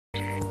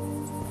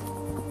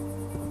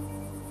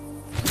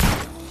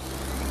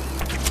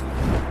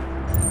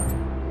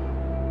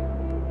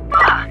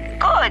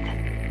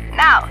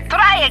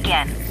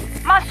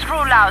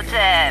pull out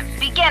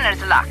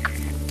beginner's luck.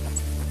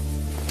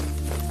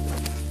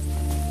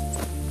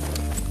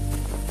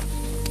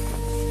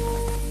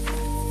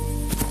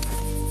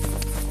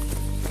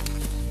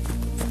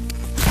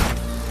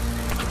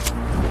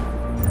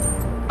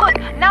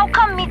 Good. Now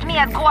come meet me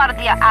at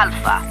Guardia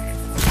Alpha.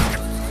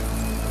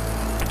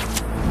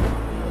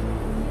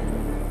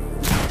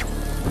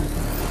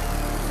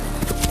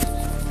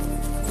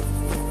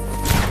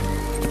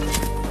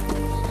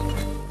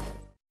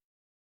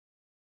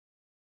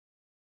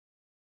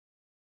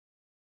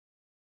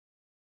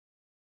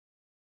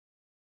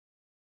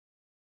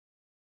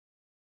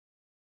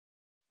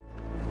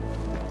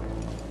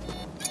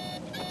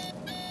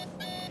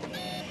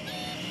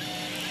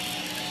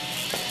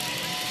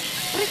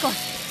 Ricos,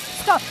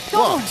 stop!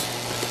 Don't!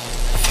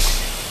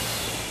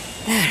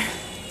 There.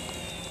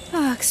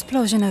 Ah,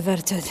 explosion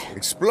averted.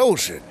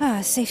 Explosion?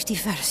 Ah, safety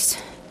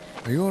first.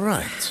 Are you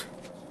alright?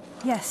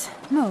 Yes,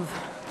 move.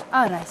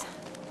 All right.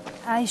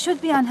 I should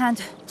be on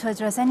hand to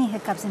address any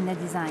hiccups in the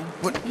design.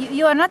 What?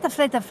 You are not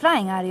afraid of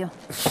flying, are you?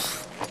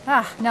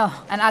 No,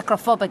 an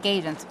acrophobic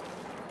agent.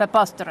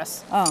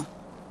 Preposterous. Oh,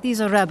 these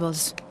are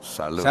rebels.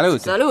 Salute.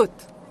 Salute.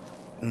 Salute.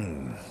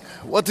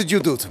 What did you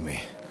do to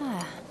me?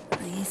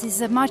 This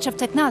is a march of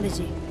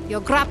technology. Your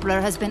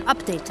grappler has been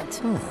updated.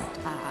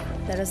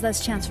 There is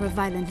less chance for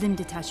violent limb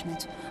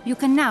detachment. You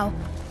can now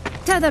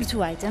tether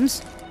two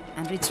items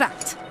and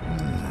retract.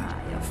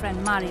 Your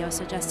friend Mario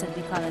suggested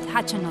we call it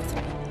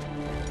Hachinothree.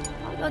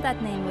 Although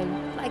that name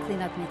will likely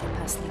not make it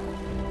past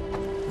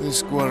legal.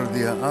 This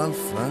Guardia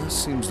Alpha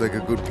seems like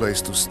a good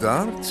place to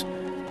start.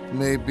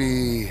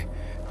 Maybe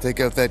take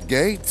out that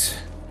gate?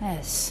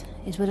 Yes,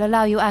 it will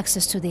allow you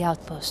access to the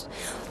outpost.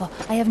 Oh,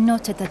 I have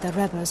noted that the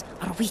rebels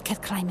are weak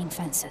at climbing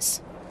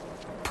fences.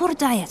 Poor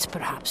diet,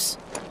 perhaps.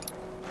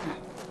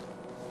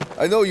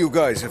 I know you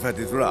guys have had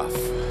it rough,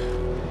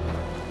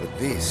 but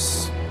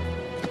this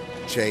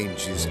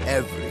changes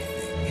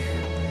everything.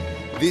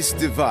 This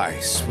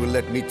device will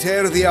let me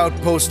tear the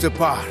outpost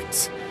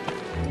apart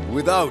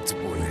without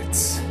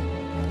bullets.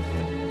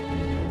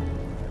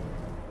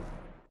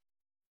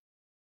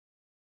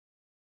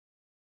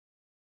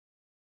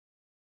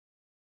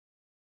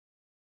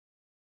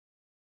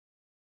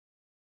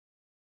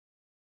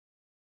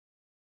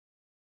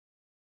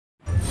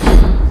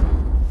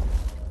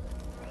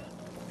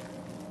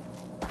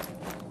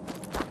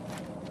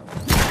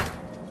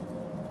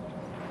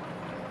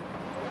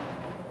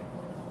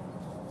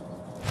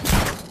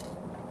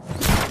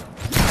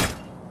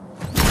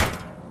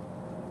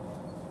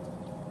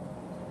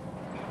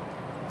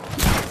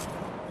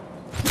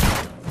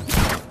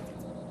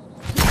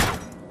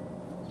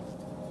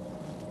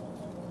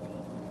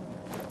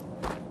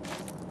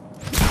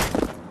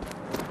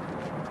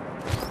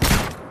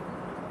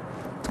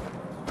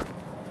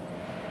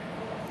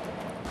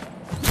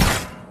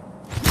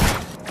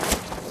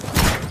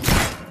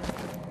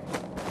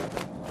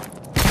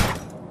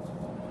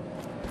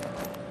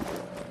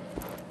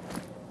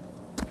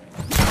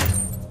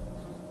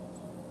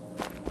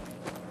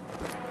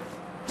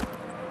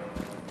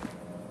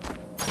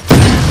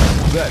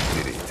 That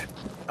did it.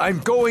 I'm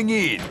going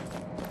in.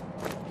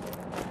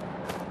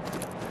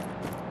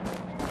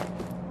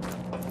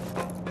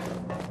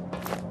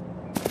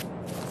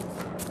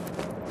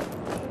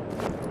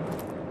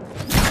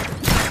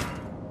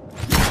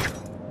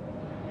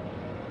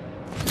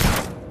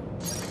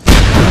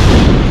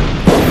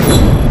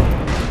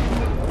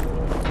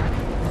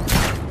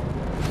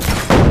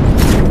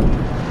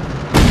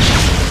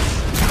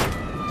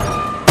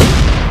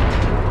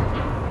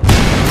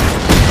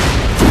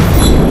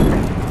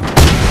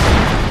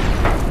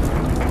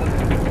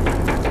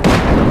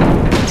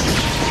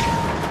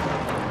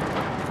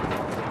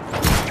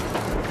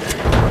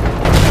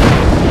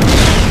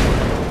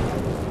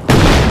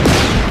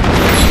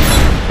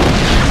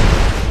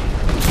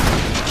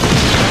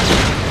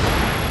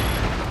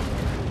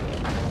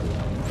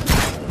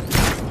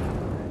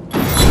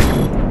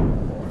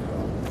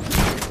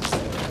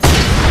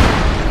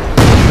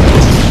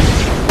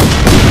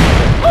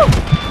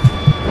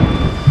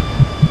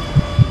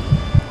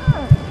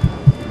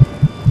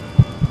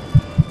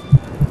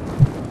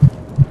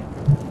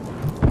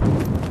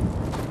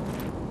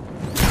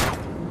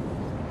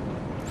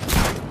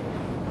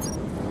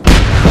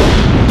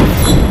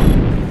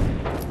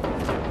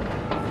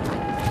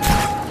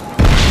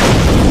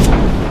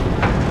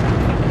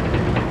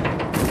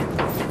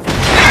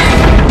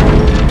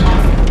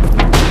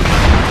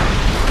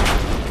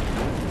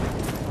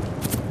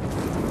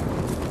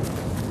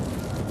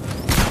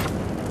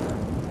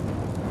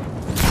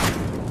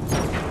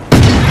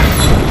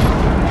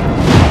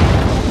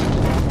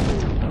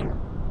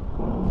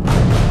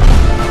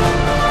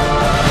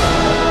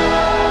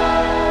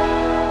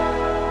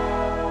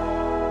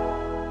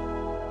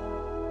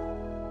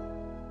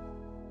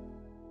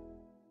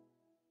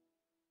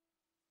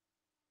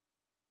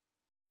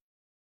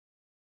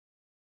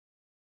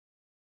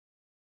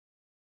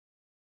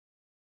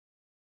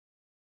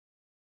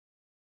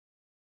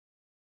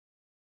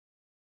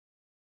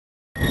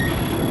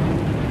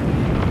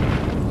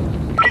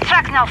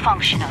 now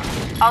functional.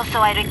 Also,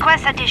 I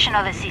request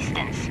additional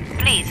assistance.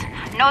 Please,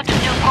 note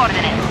new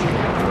coordinates.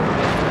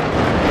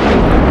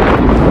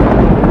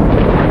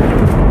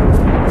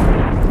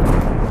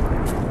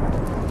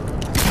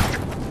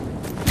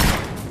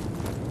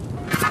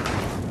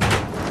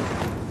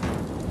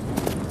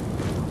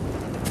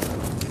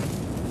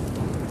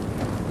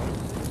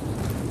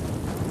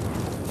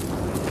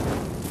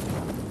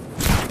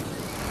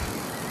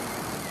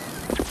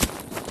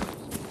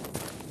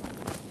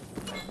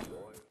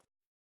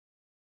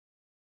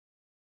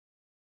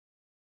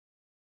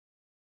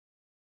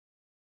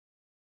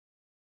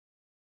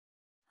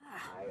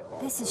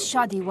 This is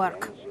shoddy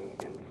work.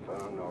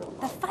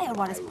 The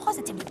firewall is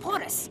positively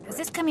porous. Is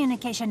this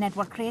communication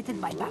network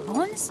created by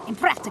baboons?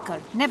 Impractical.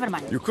 Never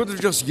mind. You could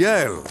have just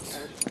yelled.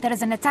 There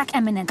is an attack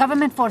imminent.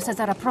 Government forces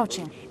are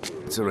approaching.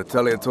 It's a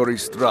retaliatory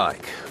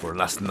strike for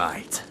last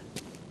night.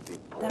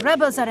 The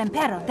rebels are in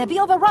peril. They'll be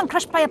overrun,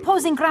 crushed by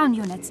opposing ground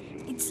units.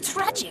 It's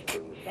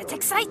tragic. It's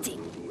exciting.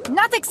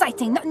 Not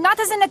exciting. Not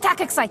as an attack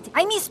exciting.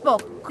 I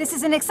misspoke. This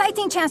is an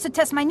exciting chance to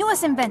test my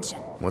newest invention.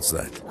 What's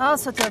that?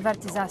 Also to avert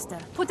disaster.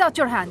 Put out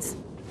your hands.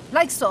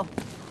 Like so.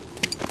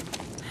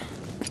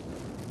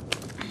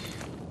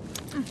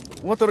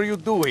 What are you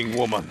doing,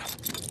 woman?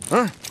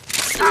 Huh?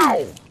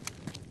 Ow!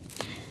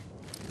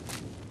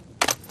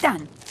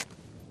 Done.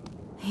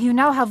 You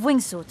now have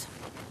wingsuit.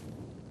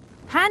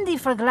 Handy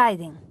for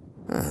gliding.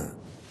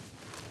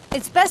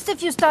 It's best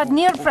if you start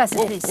near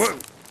precipice.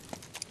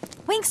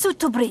 Wingsuit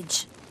to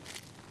bridge.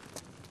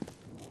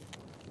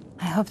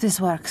 I hope this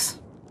works.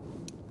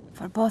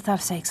 For both our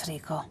sakes,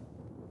 Rico.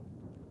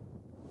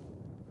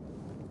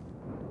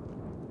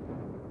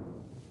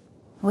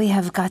 We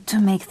have got to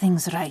make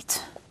things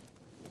right.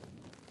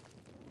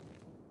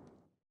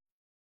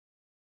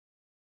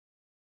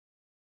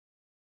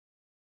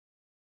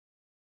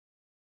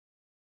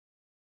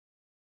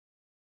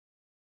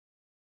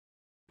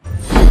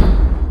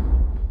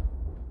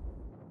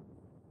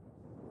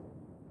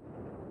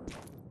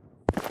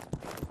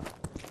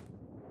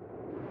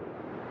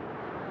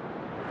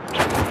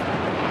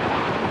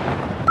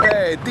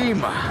 Hey,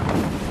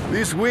 Dima.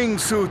 This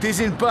wingsuit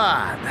isn't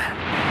bad.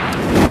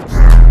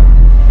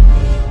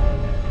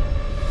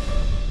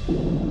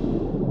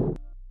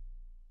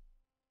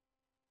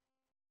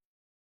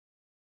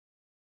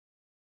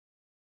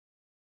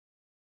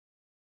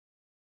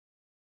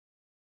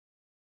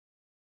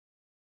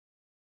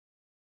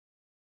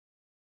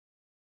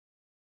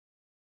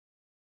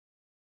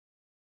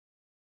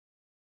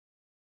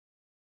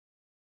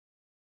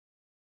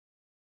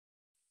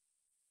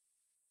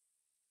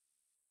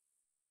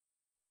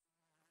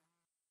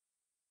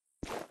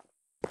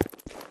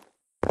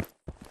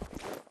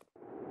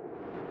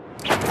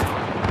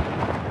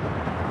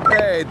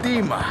 Hey,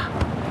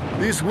 Dima.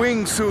 This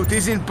wingsuit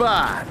isn't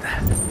bad.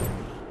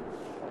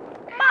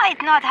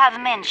 Might not have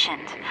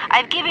mentioned.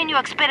 I've given you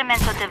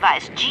experimental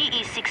device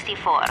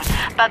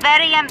GE-64,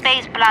 Bavarian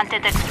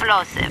base-planted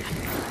explosive.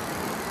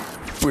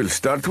 We'll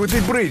start with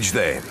the bridge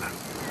then.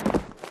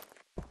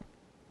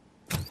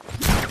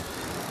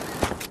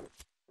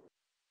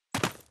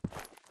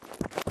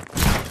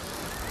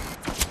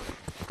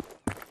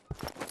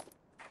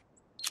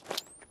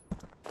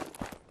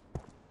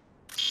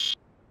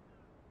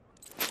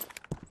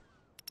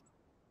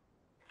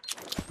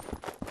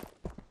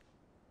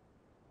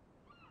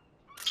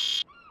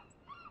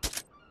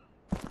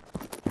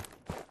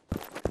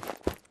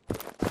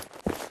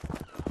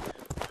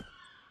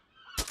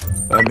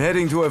 I'm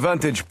heading to a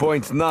vantage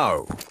point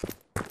now.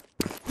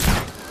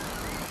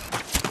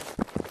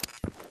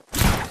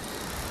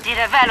 Di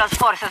Ravello's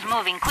forces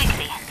moving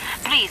quickly.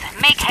 Please,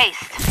 make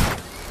haste.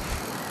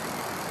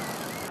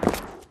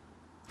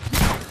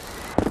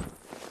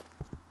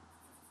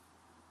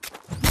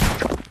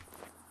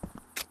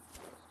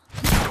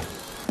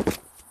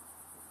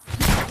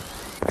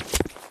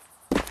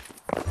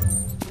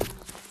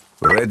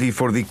 Ready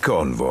for the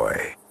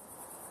convoy.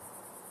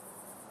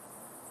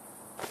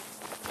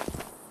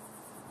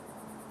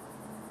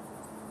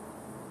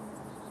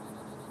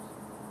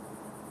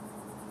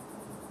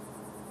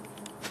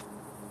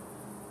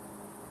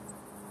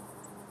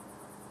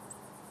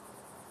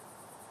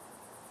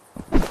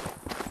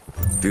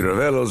 Di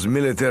Ravello's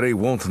military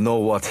won't know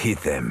what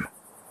hit them.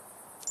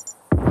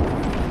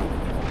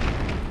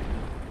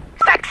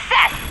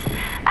 Success!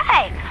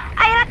 Hey,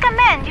 I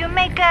recommend you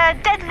make a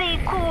deadly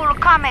cool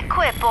comic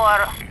quip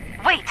or...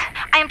 Wait,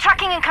 I am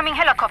tracking incoming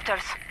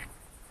helicopters.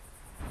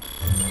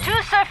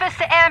 2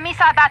 surface-to-air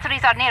missile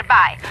batteries are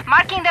nearby.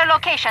 Marking their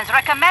locations,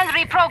 recommend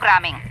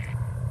reprogramming.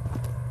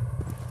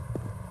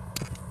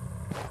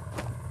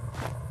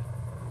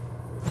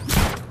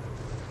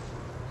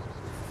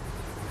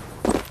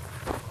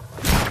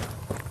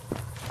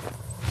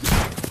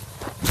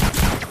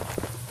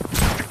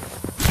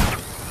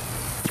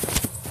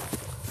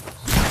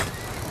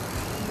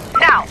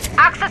 Now,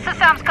 access to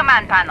Sam's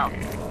command panel.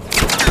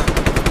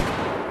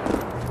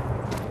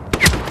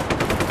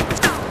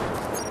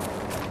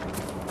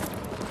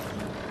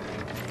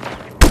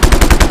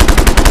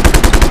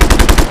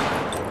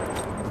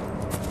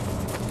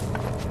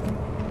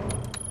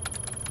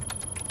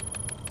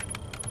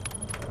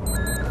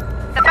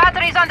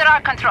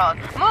 our control.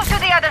 Move to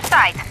the other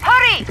side.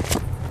 Hurry!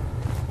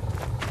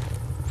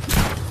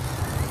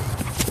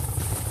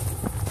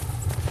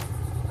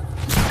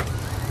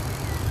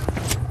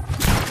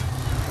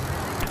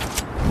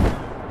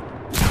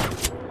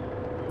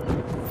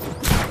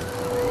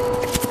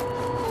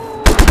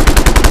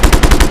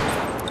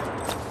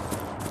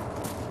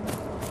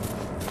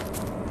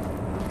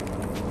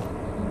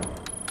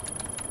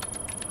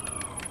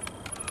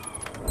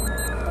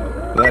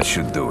 That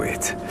should do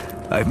it.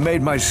 I've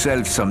made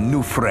myself some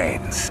new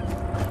friends.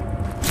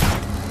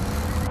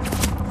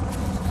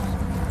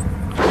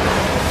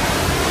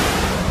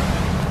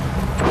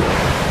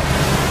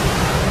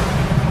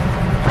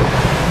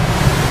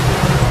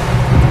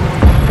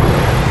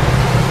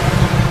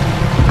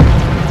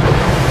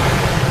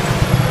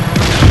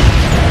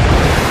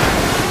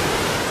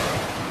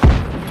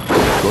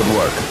 Good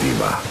work,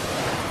 Dima.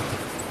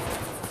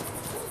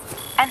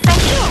 And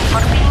thank you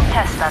for being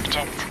test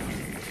subject.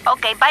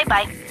 Okay,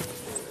 bye-bye.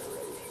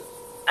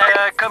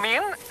 Come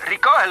in.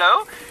 Rico,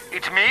 hello.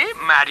 It's me,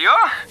 Mario.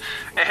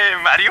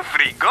 Mario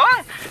Frigo.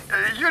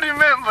 You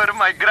remember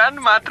my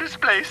grandmother's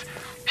place?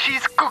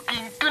 She's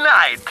cooking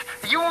tonight.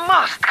 You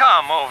must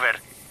come over.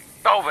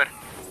 Over.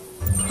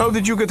 How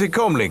did you get a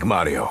comlink,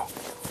 Mario?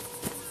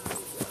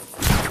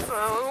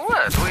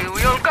 What?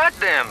 We all got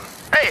them.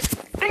 Hey,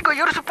 Rico,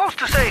 you're supposed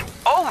to say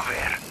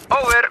over.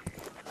 Over.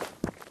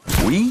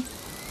 We?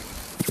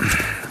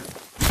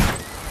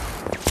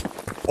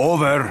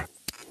 Over.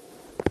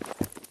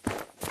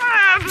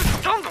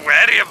 Don't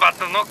worry about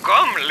the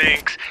no-com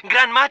links.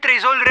 Grandmatre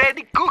is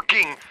already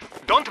cooking.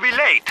 Don't be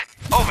late.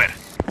 Over.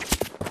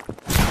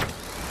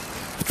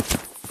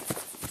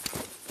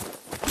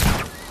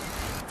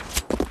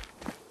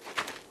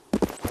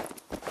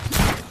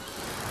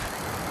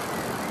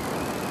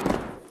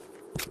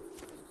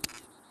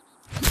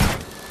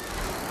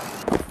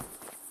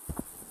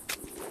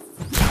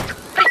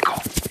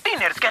 Rico,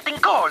 dinner's getting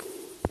cold.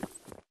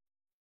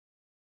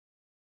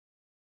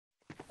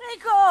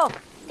 Rico!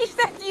 Is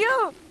that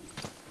you?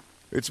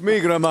 It's me,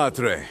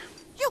 Gramatre.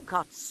 You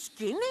got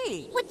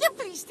skinny. Would you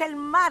please tell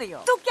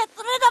Mario to get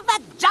rid of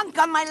that junk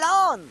on my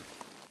lawn?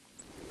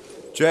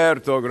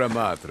 Certo,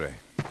 Gramatre.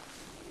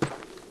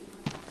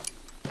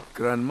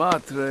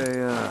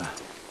 Gramatre,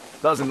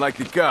 doesn't like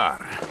the car.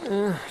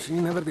 She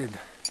never did.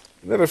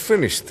 Never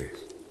finished it.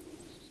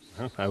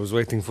 I was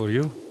waiting for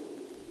you.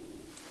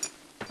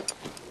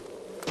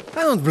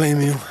 I don't blame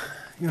you,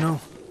 you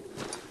know,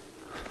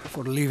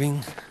 for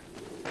leaving.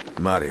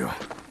 Mario,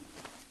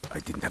 I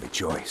didn't have a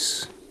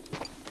choice.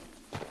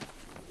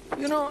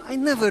 You know, I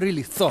never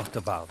really thought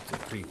about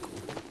it, Rico.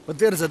 But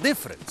there's a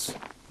difference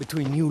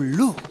between you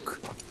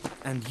look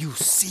and you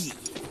see.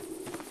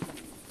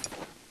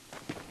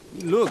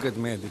 Look at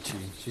Medici.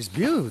 She's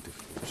beautiful.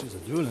 She's a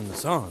jewel in the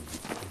sun.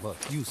 But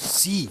you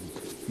see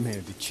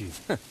Medici.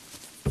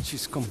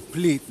 She's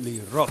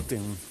completely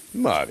rotten.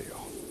 Mario,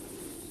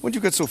 why'd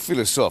you get so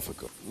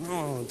philosophical?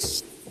 No,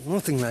 it's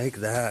nothing like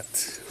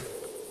that.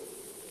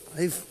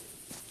 I've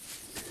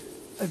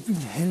been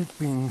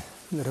helping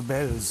the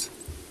rebels.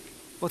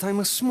 But I'm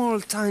a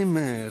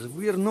small-timer.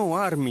 We're no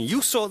army.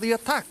 You saw the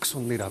attacks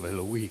on Di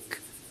Ravello week.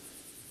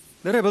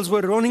 The rebels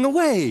were running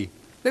away.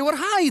 They were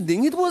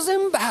hiding. It was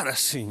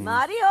embarrassing.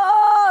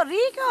 Mario!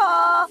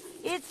 Rico!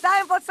 It's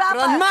time for supper!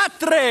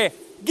 Granmatre!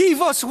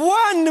 Give us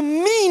 1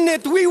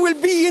 minute! We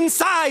will be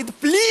inside,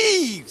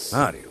 please!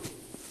 Mario,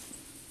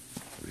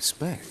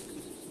 respect.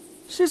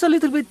 She's a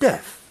little bit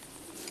deaf.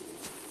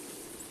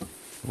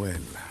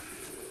 Well,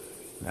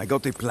 I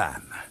got a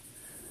plan.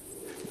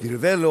 Di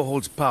Ravello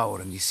holds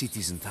power in the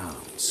cities and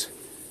towns.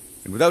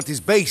 And without his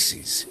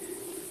bases,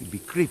 he'd be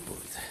crippled.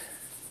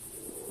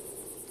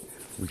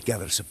 We'll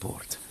gather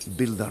support,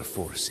 build our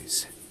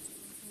forces.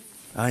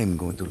 I'm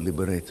going to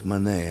liberate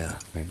Manea.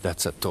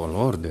 That's a tall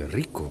order,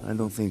 Rico. I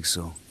don't think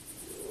so.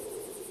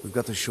 We've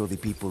got to show the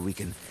people we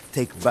can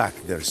take back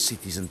their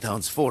cities and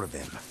towns for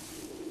them.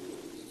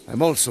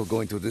 I'm also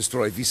going to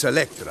destroy Vis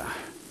Electra.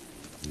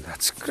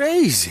 That's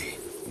crazy.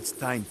 It's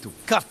time to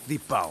cut the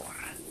power.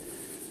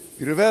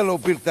 Di Ravello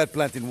built that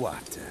plant in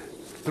what?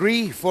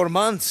 3-4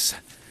 months?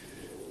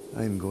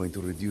 I'm going to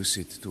reduce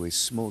it to a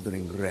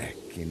smoldering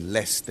wreck in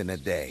less than a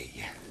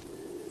day.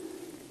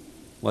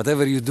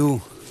 Whatever you do,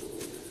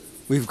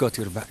 we've got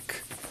your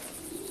back.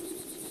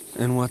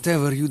 And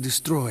whatever you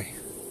destroy,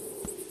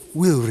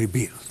 we'll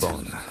rebuild.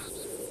 Bon.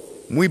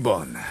 Muy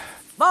bon.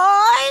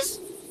 Boys!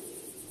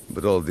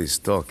 But all this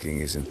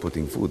talking isn't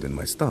putting food in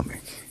my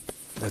stomach.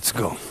 Let's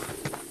go.